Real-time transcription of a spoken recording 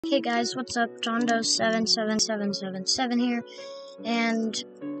Hey guys, what's up? JohnDoe77777 here, and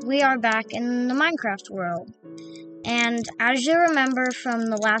we are back in the Minecraft world. And as you remember from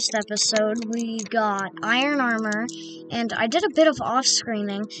the last episode, we got iron armor, and I did a bit of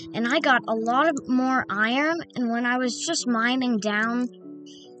off-screening, and I got a lot of more iron, and when I was just mining down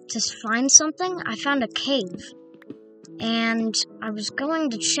to find something, I found a cave. And I was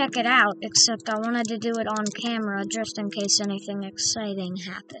going to check it out, except I wanted to do it on camera just in case anything exciting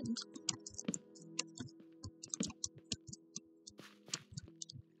happened.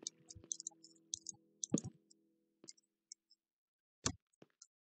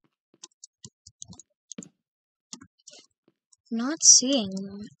 Not seeing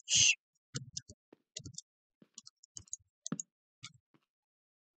much.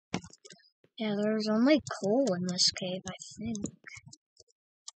 Yeah, there's only coal in this cave, I think.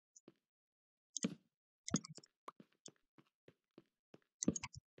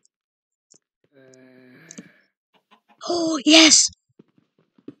 Oh, yes!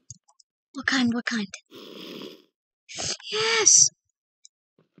 What kind? Yes!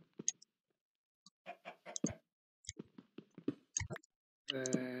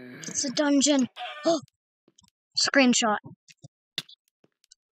 It's a dungeon. Oh! Screenshot.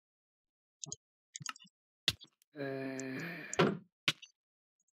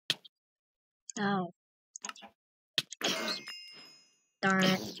 Oh. Darn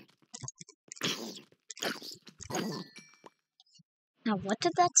it. Now, what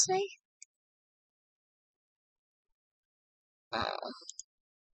did that say?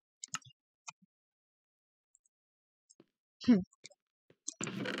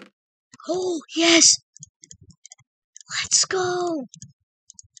 Oh, yes! Let's go!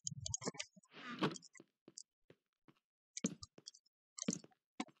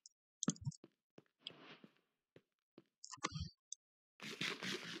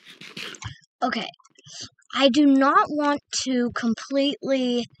 Okay. I do not want to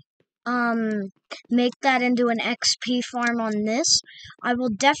completely make that into an XP farm on this. I will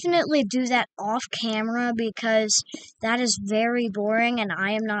definitely do that off camera because that is very boring and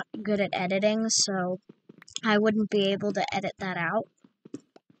I am not good at editing, so I wouldn't be able to edit that out.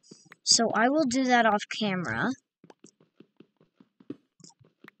 So I will do that off camera.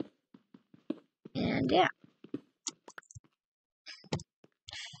 And yeah.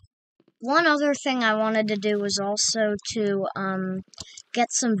 One other thing I wanted to do was also to get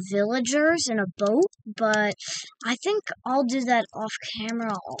some villagers in a boat, but I think I'll do that off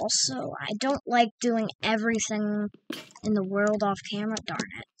camera also. I don't like doing everything in the world off camera. Darn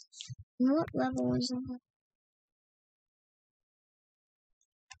it. What level is that?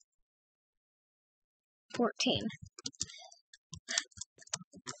 14.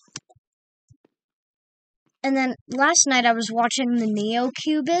 And then last night I was watching the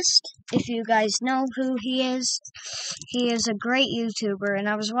Neo-Cubist. If you guys know who he is a great YouTuber, and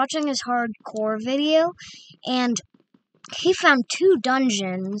I was watching his hardcore video, and he found 2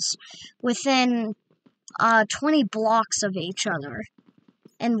 dungeons within 20 blocks of each other.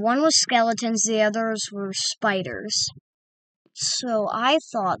 And one was skeletons, the others were spiders. So I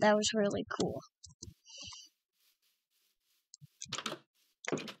thought that was really cool.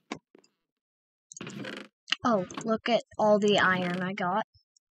 Oh, look at all the iron I got.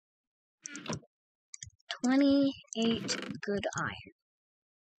 28 good iron.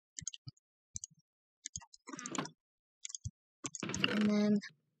 And then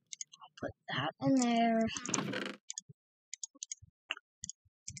I'll put that in there.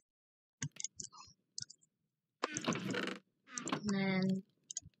 And then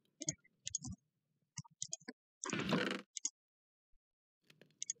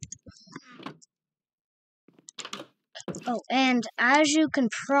oh, and as you can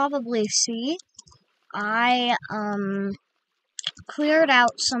probably see, I cleared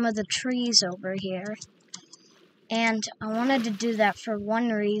out some of the trees over here. And I wanted to do that for one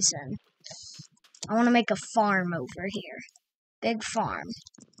reason. I want to make a farm over here. Big farm.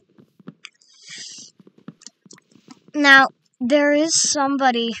 Now, there is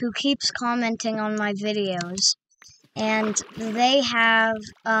somebody who keeps commenting on my videos, and they have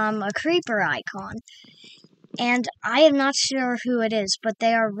a creeper icon. And I am not sure who it is, but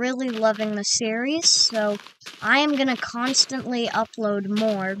they are really loving the series, so I am going to constantly upload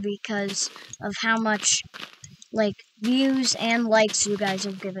more because of how much, like, views and likes you guys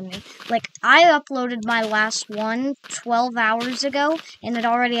have given me. Like, I uploaded my last one 12 hours ago, and it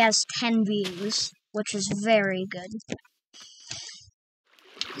already has 10 views, which is very good.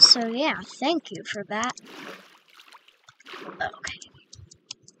 So yeah, thank you for that. Okay.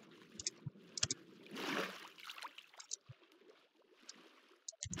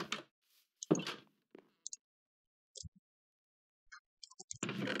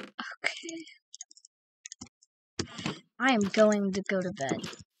 I am going to go to bed.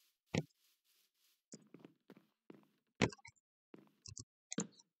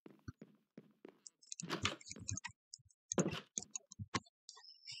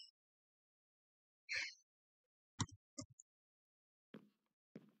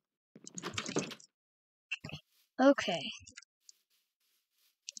 Okay.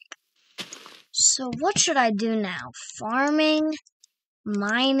 So what should I do now? Farming,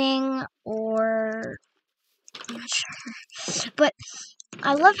 mining, or... I'm not sure. But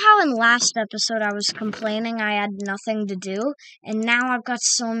I love how in last episode I was complaining I had nothing to do, and now I've got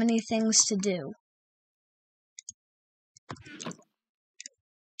so many things to do.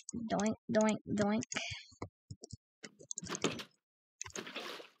 Doink, doink, doink.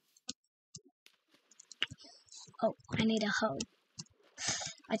 Oh, I need a hoe.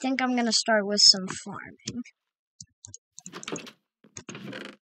 I think I'm gonna start with some farming.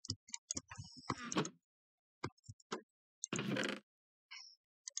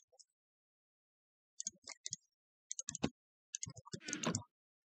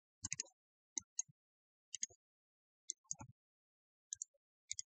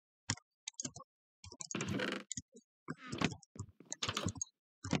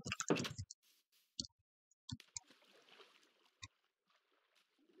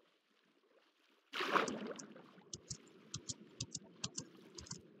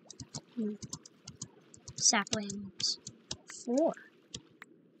 Saplings. 4.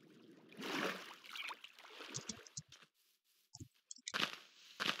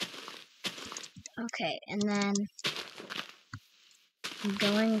 Okay, and then I'm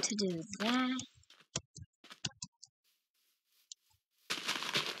going to do that.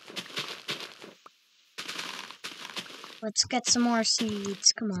 Let's get some more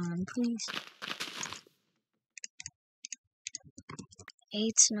seeds. Come on, please.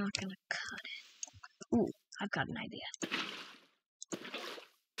 8's not gonna cut it. Ooh, I've got an idea.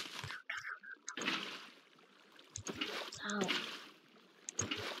 Ow.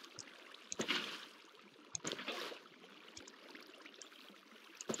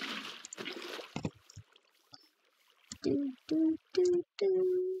 Do, do, do, do,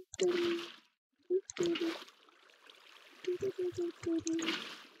 do, do, do.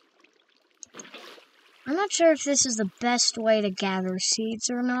 I'm not sure if this is the best way to gather seeds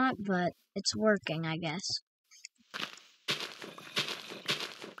or not, but it's working, I guess.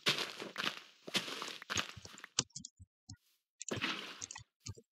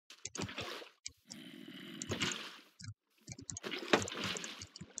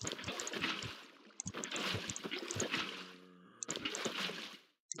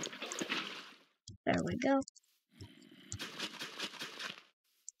 There we go.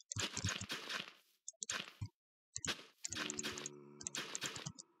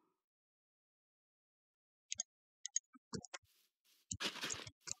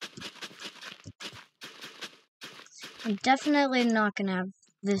 I'm definitely not gonna have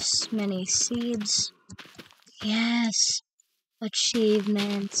this many seeds. Yes!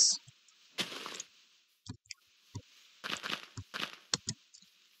 Achievements.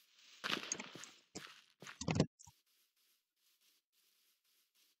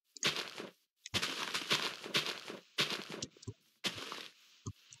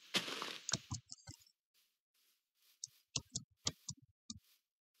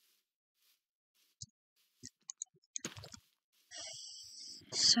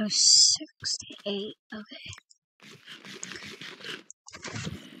 So 68, okay.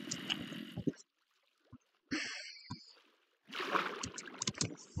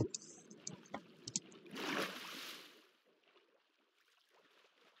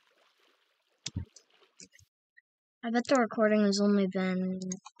 I bet the recording has only been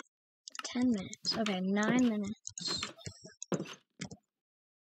 10 minutes. Okay, 9 minutes.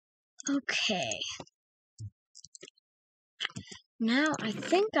 Okay. Now I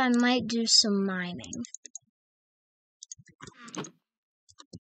think I might do some mining.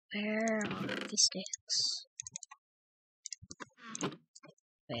 Where are the sticks?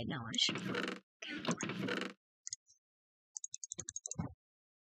 Wait, no, I should get more.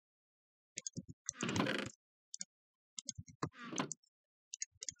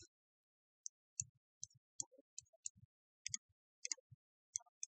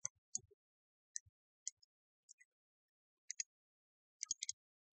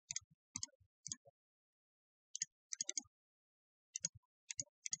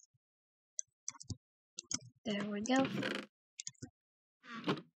 There we go.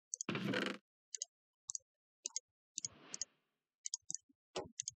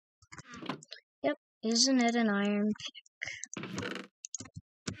 Yep, isn't it an iron pick?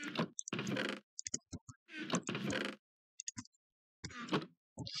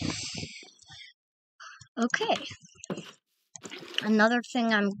 Okay. Another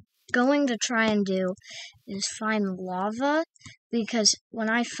thing I'm going to try and do is find lava, because when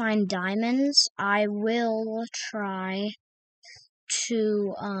I find diamonds, I will try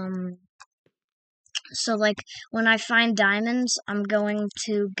to, so like when I find diamonds, I'm going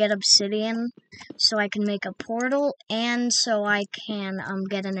to get obsidian so I can make a portal and so I can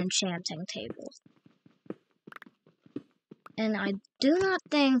get an enchanting table. And I do not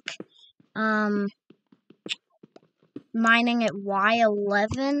think mining at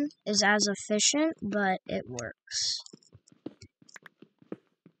Y11 is as efficient, but it works.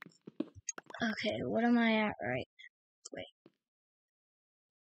 Okay, what am I at right? Wait.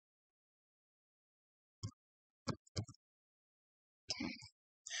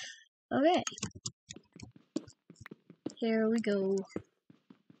 Okay. Here we go.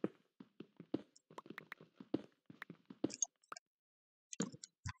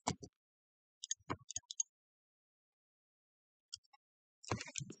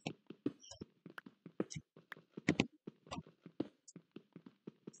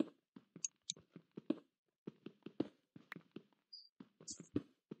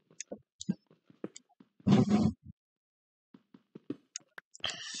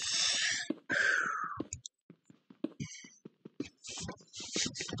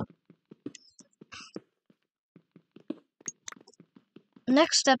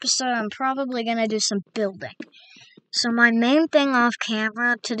 Next episode, I'm probably gonna do some building. So my main thing off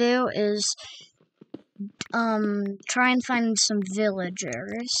camera to do is try and find some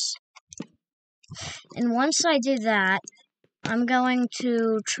villagers. And once I do that, I'm going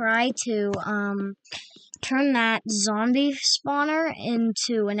to try to turn that zombie spawner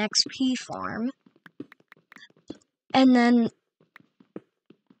into an XP farm. And then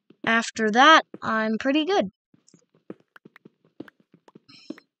after that, I'm pretty good.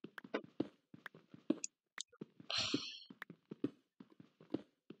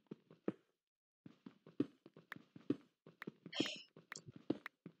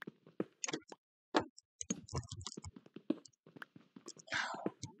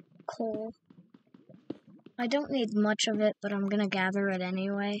 Coal. I don't need much of it, but I'm gonna gather it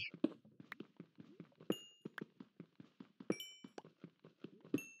anyway.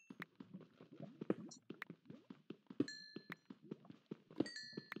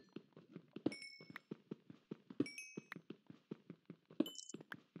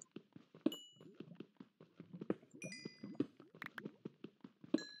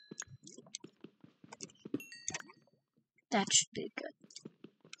 That should be good.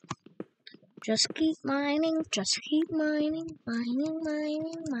 Just keep mining,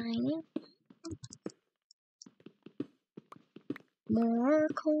 mining. More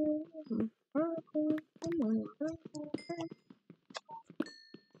coal, more coal, more coal.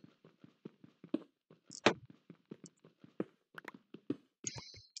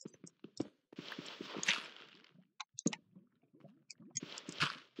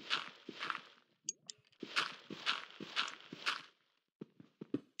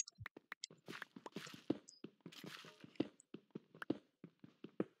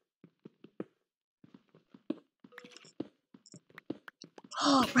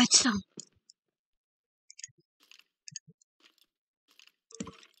 Oh, redstone.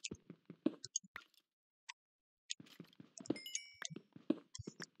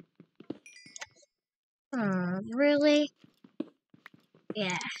 Really?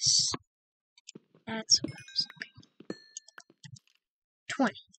 Yes. That's what I was looking.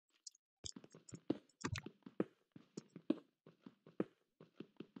 20.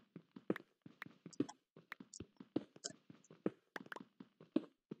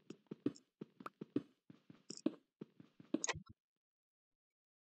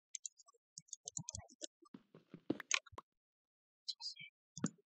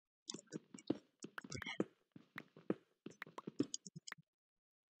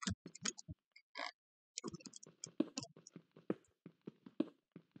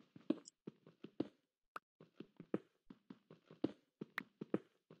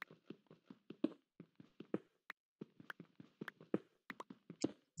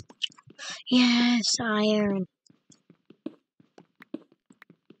 Yes, iron.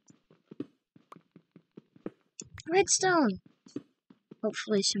 Redstone.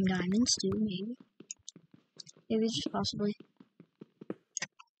 Hopefully some diamonds too, maybe. Maybe just possibly.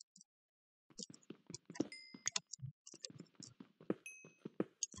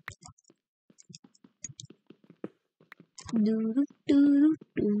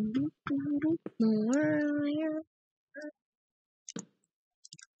 More iron.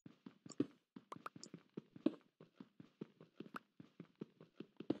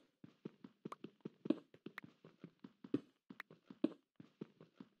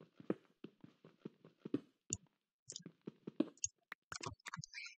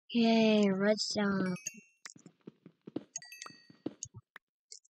 Yay, redstone.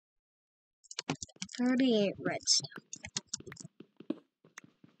 38 redstone.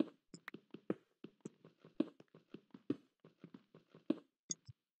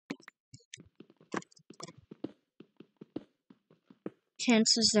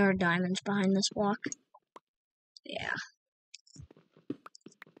 Chances there are diamonds behind this block. Yeah.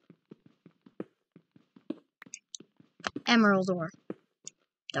 Emerald ore.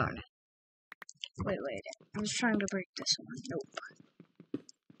 Darn it. Wait. I was trying to break this one. Nope.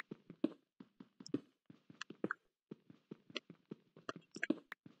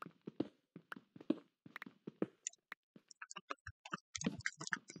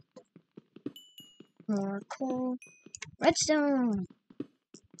 More coal. Redstone!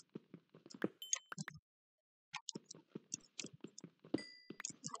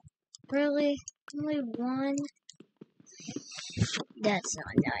 Really? Only one? That's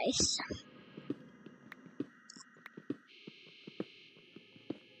not nice.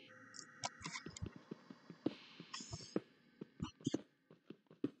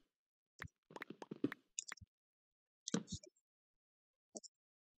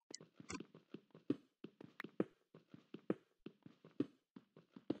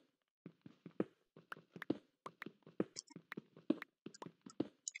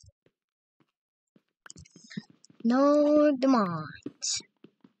 No demands.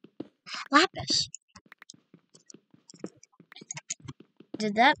 Lapis.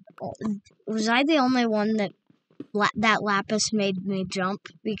 Was I the only one that lapis made me jump?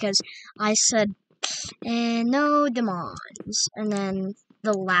 Because I said, no demands. And then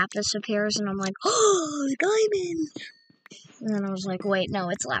the lapis appears and I'm like, oh, diamond! And then I was like, wait, no,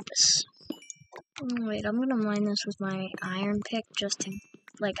 it's lapis. Wait, I'm gonna mine this with my iron pick just to,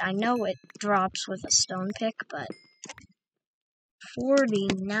 I know it drops with a stone pick, but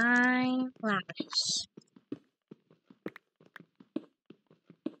 49 lapis.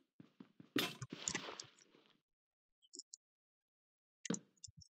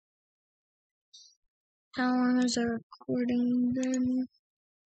 How long is our recording then?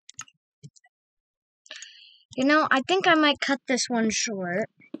 You know, I think I might cut this one short.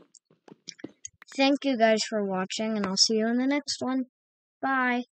 Thank you guys for watching, and I'll see you in the next one. Bye.